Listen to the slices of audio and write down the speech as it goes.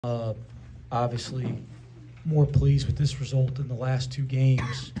Uh, Obviously, more pleased with this result than the last two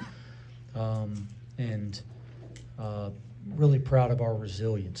games, and really proud of our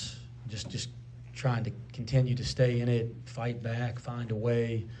resilience. Just trying to continue to stay in it, fight back, find a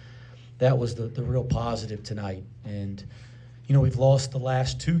way. That was the real positive tonight. And we've lost the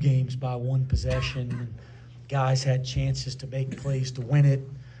last two games by one possession. Guys had chances to make plays to win it,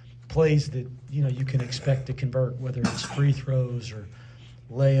 plays that you can expect to convert, whether it's free throws or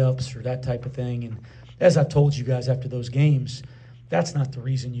layups or that type of thing. And as I've told you guys after those games, that's not the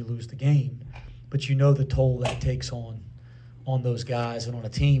reason you lose the game, but the toll that takes on those guys and on a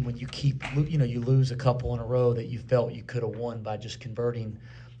team when you you lose a couple in a row that you felt you could have won by just converting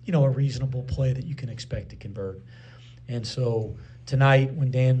a reasonable play that you can expect to convert. And so tonight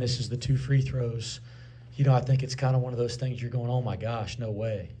when Dan misses the two free throws, I think it's kind of one of those things you're going, oh my gosh, no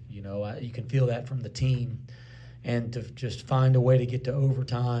way. You can feel that from the team. And to just find a way to get to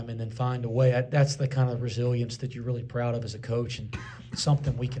overtime and then find a way, that's the kind of resilience that you're really proud of as a coach and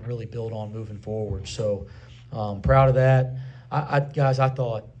something we can really build on moving forward. So proud of that. Guys, I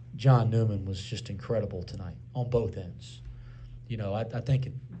thought John Newman was just incredible tonight on both ends. I think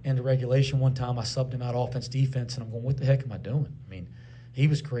at end of regulation one time I subbed him out offense, defense, and I'm going, what the heck am I doing? I mean, he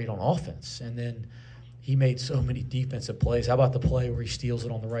was great on offense, and then he made so many defensive plays. How about the play where he steals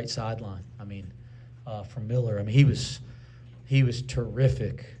it on the right sideline? From Miller. he was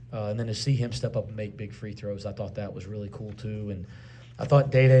terrific. And then to see him step up and make big free throws, I thought that was really cool too. And I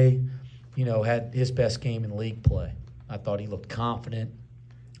thought Day, had his best game in league play. I thought he looked confident,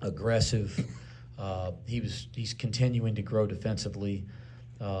 aggressive. He's continuing to grow defensively.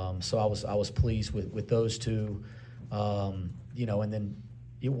 So I was pleased with those two. And then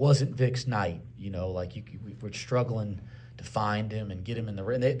it wasn't Vic's night. We're struggling to find him and get him in the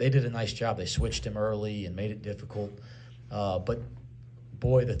ring. They did a nice job. They switched him early and made it difficult. But,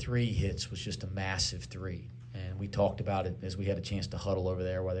 boy, the three hits was just a massive three. And we talked about it as we had a chance to huddle over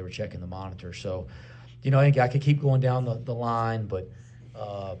there while they were checking the monitor. So, I think I could keep going down the line, but,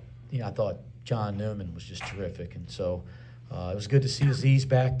 I thought John Newman was just terrific. And so it was good to see Aziz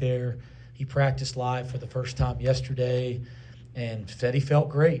back there. He practiced live for the first time yesterday and said he felt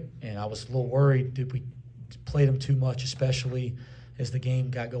great. And I was a little worried, did we played him too much, especially as the game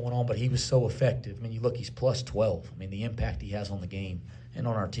got going on, but he was so effective. You look, he's plus 12. The impact he has on the game and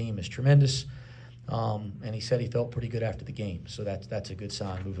on our team is tremendous. And he said he felt pretty good after the game, so that's a good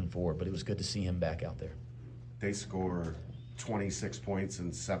sign moving forward. But it was good to see him back out there. They score 26 points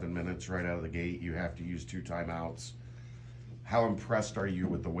in 7 minutes right out of the gate. You have to use 2 timeouts. How impressed are you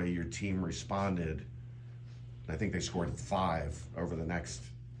with the way your team responded? I think they scored 5 over the next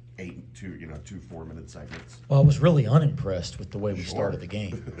 2 4-minute segments. Well, I was really unimpressed with the way we started the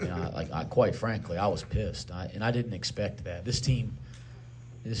game. Quite frankly, I was pissed, and I didn't expect that. This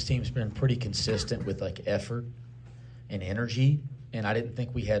team's been pretty consistent with effort and energy, and I didn't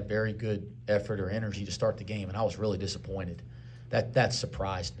think we had very good effort or energy to start the game, and I was really disappointed. That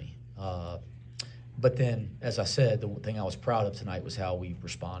surprised me. But then, as I said, the thing I was proud of tonight was how we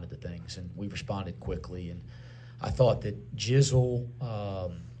responded to things, and we responded quickly. And I thought that Jizzle,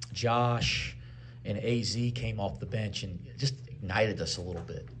 Josh, and AZ came off the bench and just ignited us a little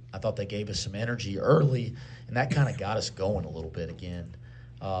bit. I thought they gave us some energy early, and that kind of got us going a little bit again.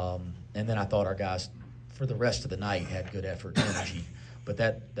 And then I thought our guys, for the rest of the night, had good effort and energy. But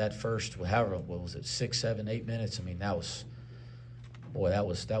that first, what was it, 6, 7, 8 minutes? That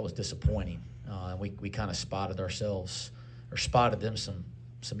was disappointing. And we kind of spotted them some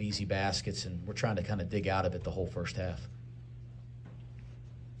easy baskets, and we're trying to kind of dig out of it the whole first half.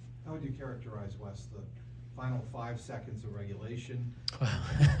 How would you characterize, Wes, the final 5 seconds of regulation,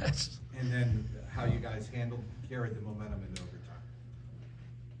 and then how you guys carried the momentum into overtime?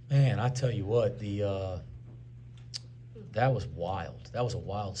 Man, I tell you what, that was wild. That was a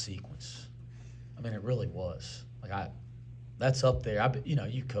wild sequence. It really was. That's up there.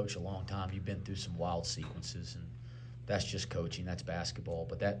 You coach a long time. You've been through some wild sequences, and that's just coaching. That's basketball.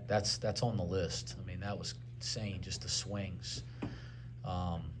 But that's on the list. That was insane. Just the swings.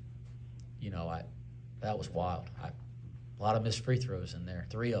 That was wild. A lot of missed free throws in there,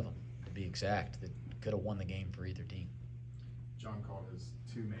 3 of them to be exact, that could have won the game for either team. John called his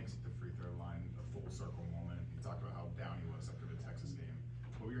 2 makes at the free throw line a full circle moment. He talked about how down he was after the Texas game.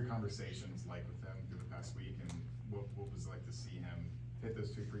 What were your conversations like with him through the past week, and what was it like to see him hit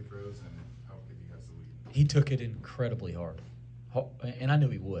those 2 free throws and help give you guys the lead? He took it incredibly hard, and I knew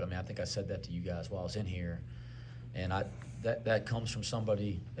he would. I think I said that to you guys while I was in here, and that comes from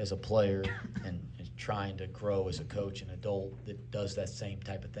somebody as a player and trying to grow as a coach and adult that does that same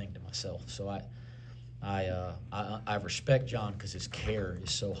type of thing to myself. So I respect John because his care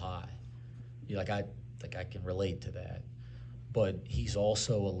is so high. I can relate to that. But he's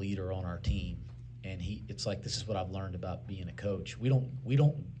also a leader on our team, and it's like this is what I've learned about being a coach.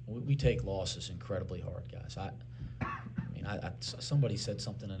 We take losses incredibly hard, guys. Somebody said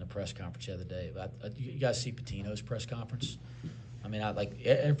something in a press conference the other day. You guys see Patino's press conference? I mean,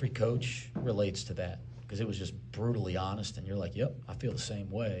 every coach relates to that because it was just brutally honest, and you're like, yep, I feel the same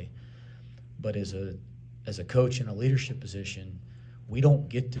way. But as a coach in a leadership position, we don't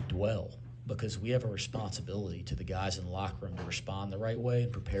get to dwell because we have a responsibility to the guys in the locker room to respond the right way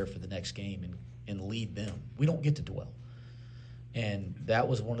and prepare for the next game and lead them. We don't get to dwell. And that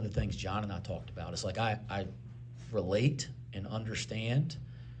was one of the things John and I talked about. It's like I relate and understand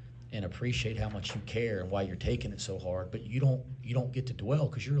and appreciate how much you care and why you're taking it so hard, but you don't get to dwell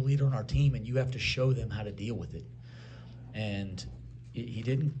because you're a leader on our team and you have to show them how to deal with it. And he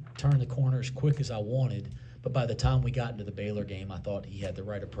didn't turn the corner as quick as I wanted, but by the time we got into the Baylor game, I thought he had the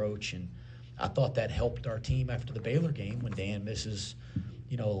right approach, and I thought that helped our team after the Baylor game when Dan misses,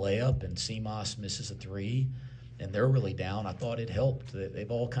 a layup and Seamoss misses a three, and they're really down. I thought it helped.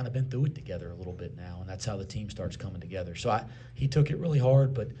 They've all kind of been through it together a little bit now, and that's how the team starts coming together. So he took it really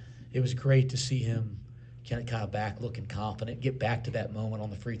hard, but it was great to see him kind of back looking confident, get back to that moment on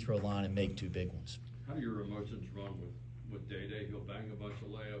the free throw line and make two big ones. How do your emotions run with Day-Day? He'll bang a bunch of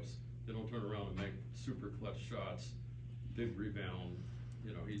layups, then he'll turn around and make super clutch shots, big rebound.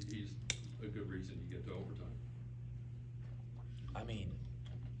 He's a good reason you get to overtime. I mean,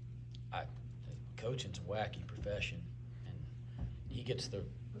 coaching's a wacky profession, and he gets the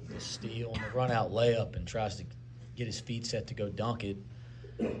steal and the run-out layup and tries to get his feet set to go dunk it.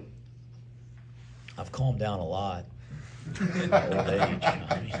 I've calmed down a lot in my old age.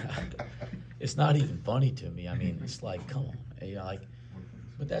 It's not even funny to me. It's like, come on,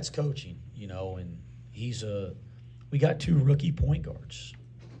 but that's coaching, and we got two rookie point guards.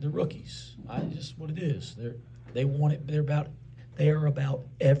 They're rookies. Just what it is. They are about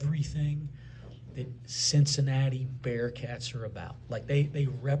everything that Cincinnati Bearcats are about. They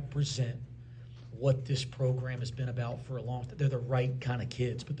represent what this program has been about for a long time. They're the right kind of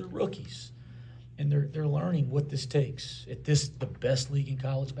kids, but they're rookies. And they're learning what this takes at the best league in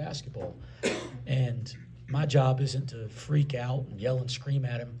college basketball. And my job isn't to freak out and yell and scream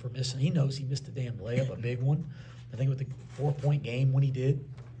at him for missing. He knows he missed a damn layup, a big one. I think with the 4-point game when he did,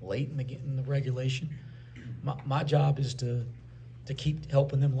 late in the regulation. My job is to keep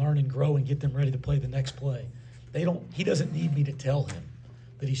helping them learn and grow and get them ready to play the next play. He doesn't need me to tell him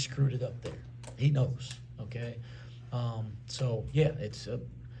that he screwed it up there. He knows, okay?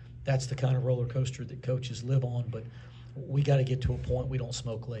 That's the kind of roller coaster that coaches live on, but we got to get to a point we don't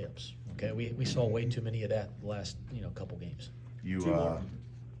smoke layups, okay? We saw way too many of that the last, couple games. You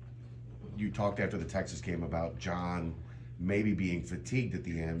talked after the Texas game about John maybe being fatigued at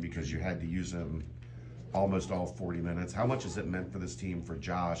the end because you had to use him almost all 40 minutes. How much has it meant for this team for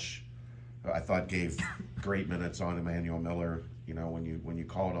Josh? I thought gave great minutes on Emmanuel Miller, when you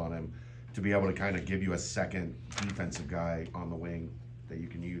called on him, to be able to kind of give you a second defensive guy on the wing that you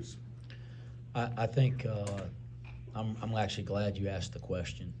can use. I think I'm actually glad you asked the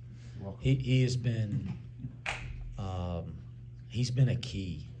question. He has been he's been a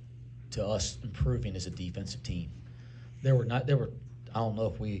key to us improving as a defensive team. I don't know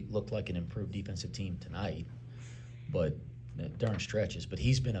if we looked like an improved defensive team tonight, but during stretches. But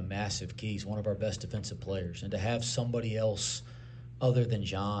he's been a massive key. He's one of our best defensive players, and to have somebody else other than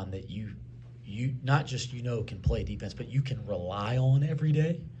John that you not just can play defense, but you can rely on every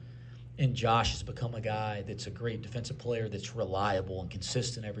day. And Josh has become a guy that's a great defensive player that's reliable and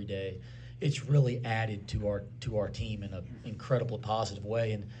consistent every day. It's really added to our team in an incredibly positive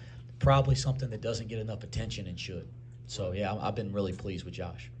way, and probably something that doesn't get enough attention and should. So, yeah, I've been really pleased with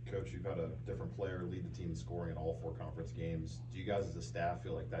Josh. Coach, you've had a different player lead the team in scoring in all 4 conference games. Do you guys as a staff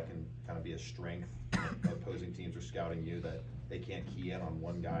feel like that can kind of be a strength when opposing teams are scouting you, that they can't key in on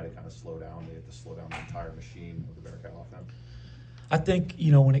one guy to kind of slow down? They have to slow down the entire machine of the Bearcat offense? I think,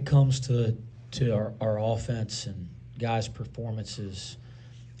 when it comes to our offense and guys' performances,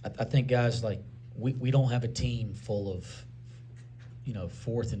 I think guys we don't have a team full of,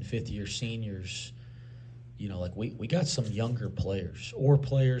 4th and 5th year seniors. We got some younger players or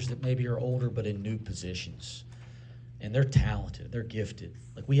players that maybe are older but in new positions. And they're talented. They're gifted.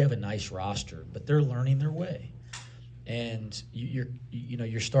 We have a nice roster, but they're learning their way. And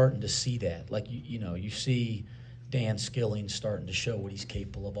you're starting to see that. You see Dan Skilling starting to show what he's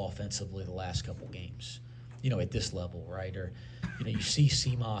capable of offensively the last couple games, at this level, right? Or, you see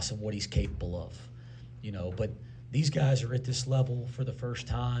Seamoss and what he's capable of, but these guys are at this level for the first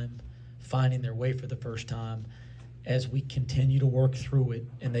time. finding their way for the first time. As we continue to work through it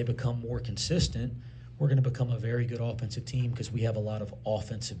and they become more consistent, we're going to become a very good offensive team because we have a lot of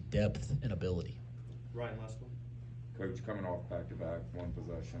offensive depth and ability. Ryan, last one. Coach, coming off back-to-back one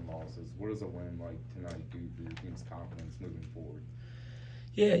possession losses, what does a win like tonight do for your team's confidence moving forward?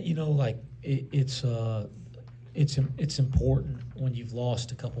 Yeah, it's important when you've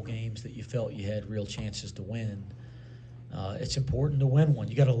lost a couple games that you felt you had real chances to win. It's important to win one.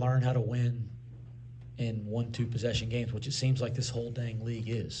 You got to learn how to win in 1-2 possession games, which it seems like this whole dang league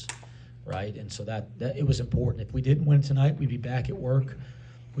is, right? And so that it was important. If we didn't win tonight, we'd be back at work.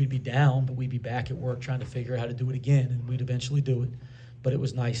 We'd be down, but we'd be back at work trying to figure out how to do it again, and we'd eventually do it. But it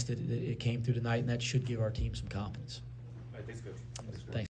was nice that it came through tonight, and that should give our team some confidence. All right, thanks, Coach. Thanks.